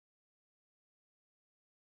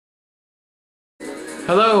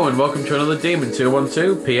Hello and welcome to another Demon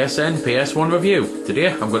 212 PSN PS1 review. Today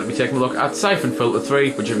I'm going to be taking a look at Syphon Filter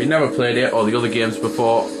 3, which if you've never played it or the other games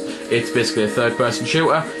before, it's basically a third person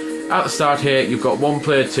shooter. At the start here you've got 1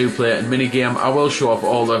 player, 2 player and minigame. I will show off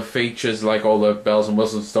all the features like all the bells and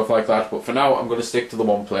whistles and stuff like that, but for now I'm going to stick to the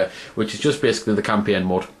 1 player, which is just basically the campaign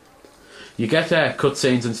mode. You get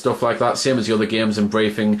cutscenes and stuff like that, same as the other games and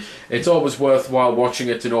briefing. It's always worthwhile watching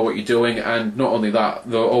it to know what you're doing, and not only that,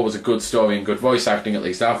 they're always a good story and good voice acting, at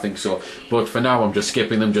least I think so. But for now I'm just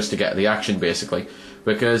skipping them just to get the action basically.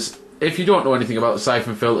 Because if you don't know anything about the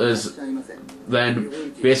Syphon filters,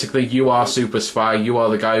 then basically you are Super Spy, you are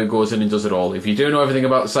the guy who goes in and does it all. If you do know everything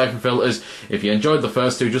about the Syphon filters, if you enjoyed the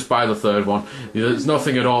first 2, just buy the 3rd one. There's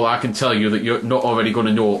nothing at all I can tell you that you're not already going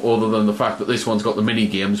to know, other than the fact that this one's got the mini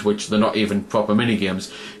games, which they're not even proper mini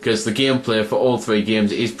games, because the gameplay for all 3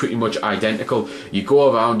 games is pretty much identical. You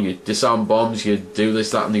go around, you disarm bombs, you do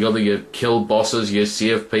this, that and the other, you kill bosses, you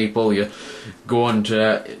save people, you go and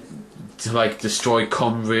to like destroy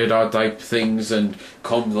comm radar type things and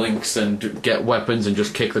comm links and get weapons and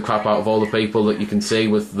just kick the crap out of all the people that you can see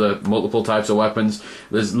with the multiple types of weapons.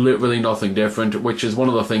 There's literally nothing different, which is one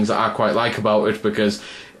of the things that I quite like about it, because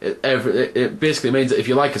it basically means that if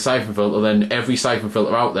you like a Syphon filter, then every Syphon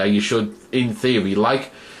filter out there you should, in theory,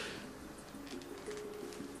 like.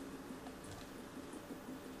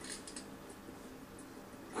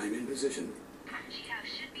 I'm in position. She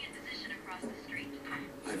should be in position across the street.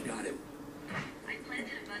 I've got him. I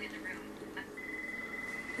planted a bug in the room.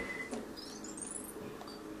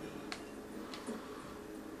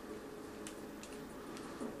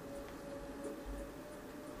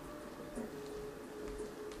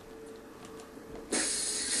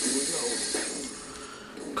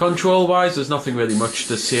 Control wise, there's nothing really much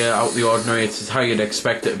to say out of the ordinary. It's how you'd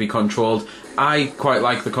expect it to be controlled. I quite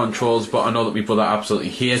like the controls, but I know that my brother absolutely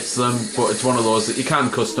hates them. But it's one of those that you can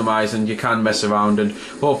customise and you can mess around and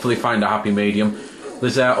hopefully find a happy medium.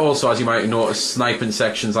 There's also, as you might notice, sniping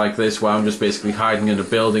sections like this where I'm just basically hiding in a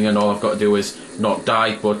building and all I've got to do is not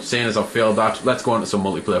die. But seeing as I've failed that, let's go on to some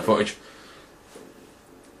multiplayer footage.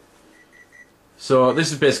 So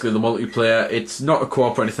this is basically the multiplayer. It's not a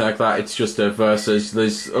co-op or anything like that, it's just a versus.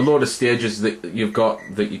 There's a load of stages that you've got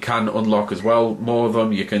that you can unlock as well, more of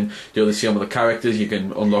them. You can do the same with the characters, you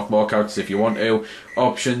can unlock more characters if you want to.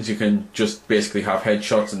 Options, you can just basically have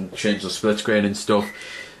headshots and change the split screen and stuff.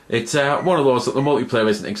 It's one of those that the multiplayer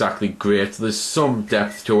isn't exactly great. There's some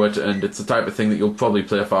depth to it and it's the type of thing that you'll probably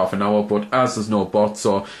play for half an hour, but as there's no bots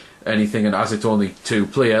or anything, and as it's only 2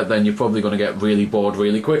 player, then you're probably going to get really bored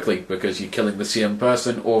really quickly because you're killing the same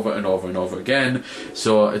person over and over and over again.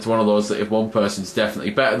 So it's one of those that if one person's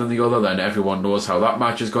definitely better than the other, then everyone knows how that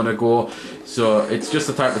match is going to go. So it's just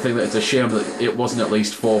the type of thing that it's a shame that it wasn't at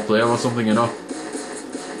least 4 player or something, you know.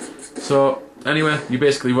 So anyway, you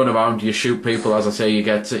basically run around, you shoot people, as I say, you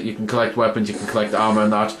can collect weapons, you can collect armour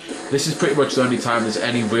and that. This is pretty much the only time there's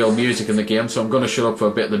any real music in the game, so I'm going to shut up for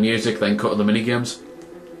a bit of the music, then cut to the minigames.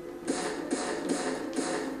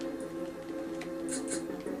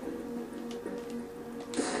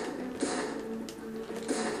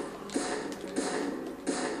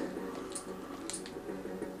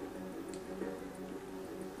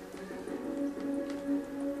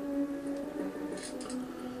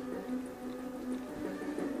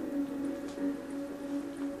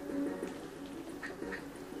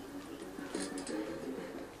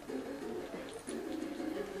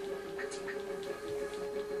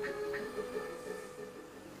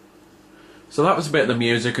 So that was a bit of the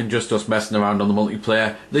music and just us messing around on the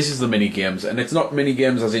multiplayer. This is the mini-games, and it's not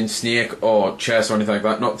mini-games as in Snake or chess or anything like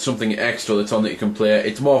that, not something extra that's on that you can play.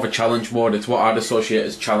 It's more of a challenge mode, it's what I'd associate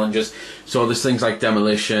as challenges. So there's things like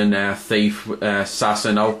Demolition, Thief,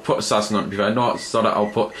 Assassin. I'll put Assassin on to be fair, no, so that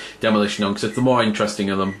I'll put Demolition on because it's the more interesting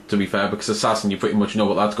of them to be fair, because Assassin you pretty much know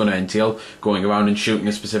what that's going to entail, going around and shooting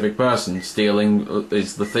a specific person. Stealing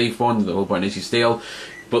is the Thief one, the whole point is you steal.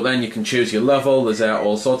 But then you can choose your level, there's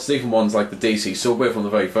all sorts, even ones like the DC Subway from the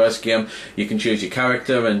very first game. You can choose your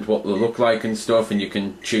character and what they look like and stuff, and you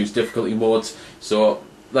can choose difficulty modes. So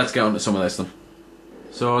let's get on to some of this then.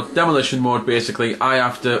 So demolition mode, basically, I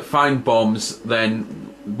have to find bombs, then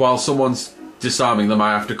while someone's disarming them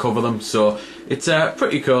I have to cover them. So it's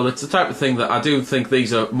pretty cool. It's the type of thing that I do think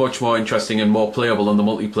these are much more interesting and more playable than the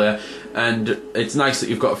multiplayer, and it's nice that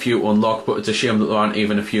you've got a few to unlock, but it's a shame that there aren't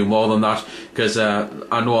even a few more than that, because I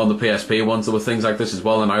know on the PSP ones there were things like this as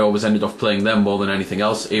well, and I always ended up playing them more than anything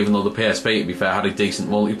else, even though the PSP, to be fair, had a decent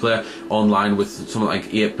multiplayer online with something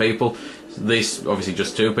like 8 people. This obviously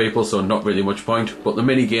just 2 people, so not really much point, but the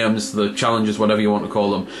mini games, the challenges, whatever you want to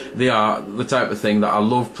call them, they are the type of thing that I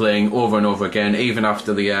love playing over and over again, even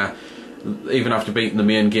after the even after beating the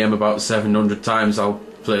main game about 700 times, I'll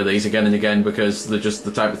play these again and again because they're just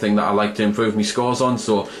the type of thing that I like to improve my scores on.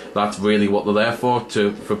 So that's really what they're there for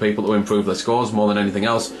people to improve their scores more than anything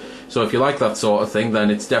else. So if you like that sort of thing, then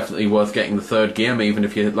it's definitely worth getting the third game, even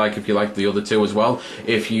if you like the other two as well.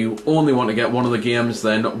 If you only want to get one of the games,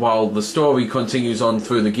 then while the story continues on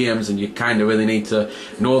through the games and you kind of really need to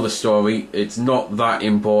know the story, it's not that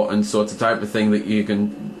important. So it's the type of thing that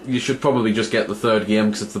you should probably just get the third game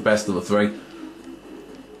because it's the best of the three.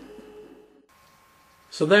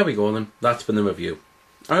 So there we go then, that's been the review.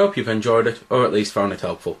 I hope you've enjoyed it, or at least found it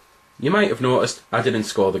helpful. You might have noticed I didn't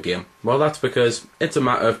score the game. Well, that's because it's a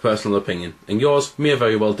matter of personal opinion, and yours may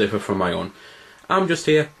very well differ from my own. I'm just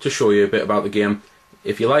here to show you a bit about the game.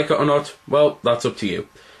 If you like it or not, well, that's up to you.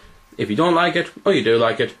 If you don't like it, or you do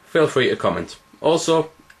like it, feel free to comment. Also,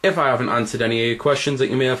 if I haven't answered any of your questions that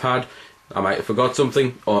you may have had, I might have forgot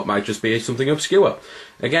something, or it might just be something obscure.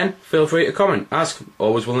 Again, feel free to comment, ask,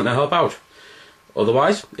 always willing to help out.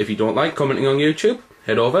 Otherwise, if you don't like commenting on YouTube,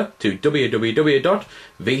 head over to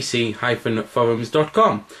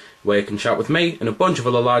www.vc-forums.com, where you can chat with me and a bunch of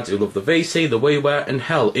other lads who love the VC, the WiiWare, and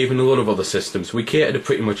hell, even a lot of other systems. We cater to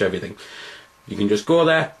pretty much everything. You can just go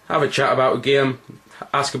there, have a chat about a game,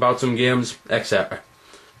 ask about some games, etc.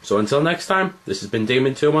 So until next time, this has been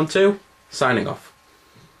Demon212, signing off.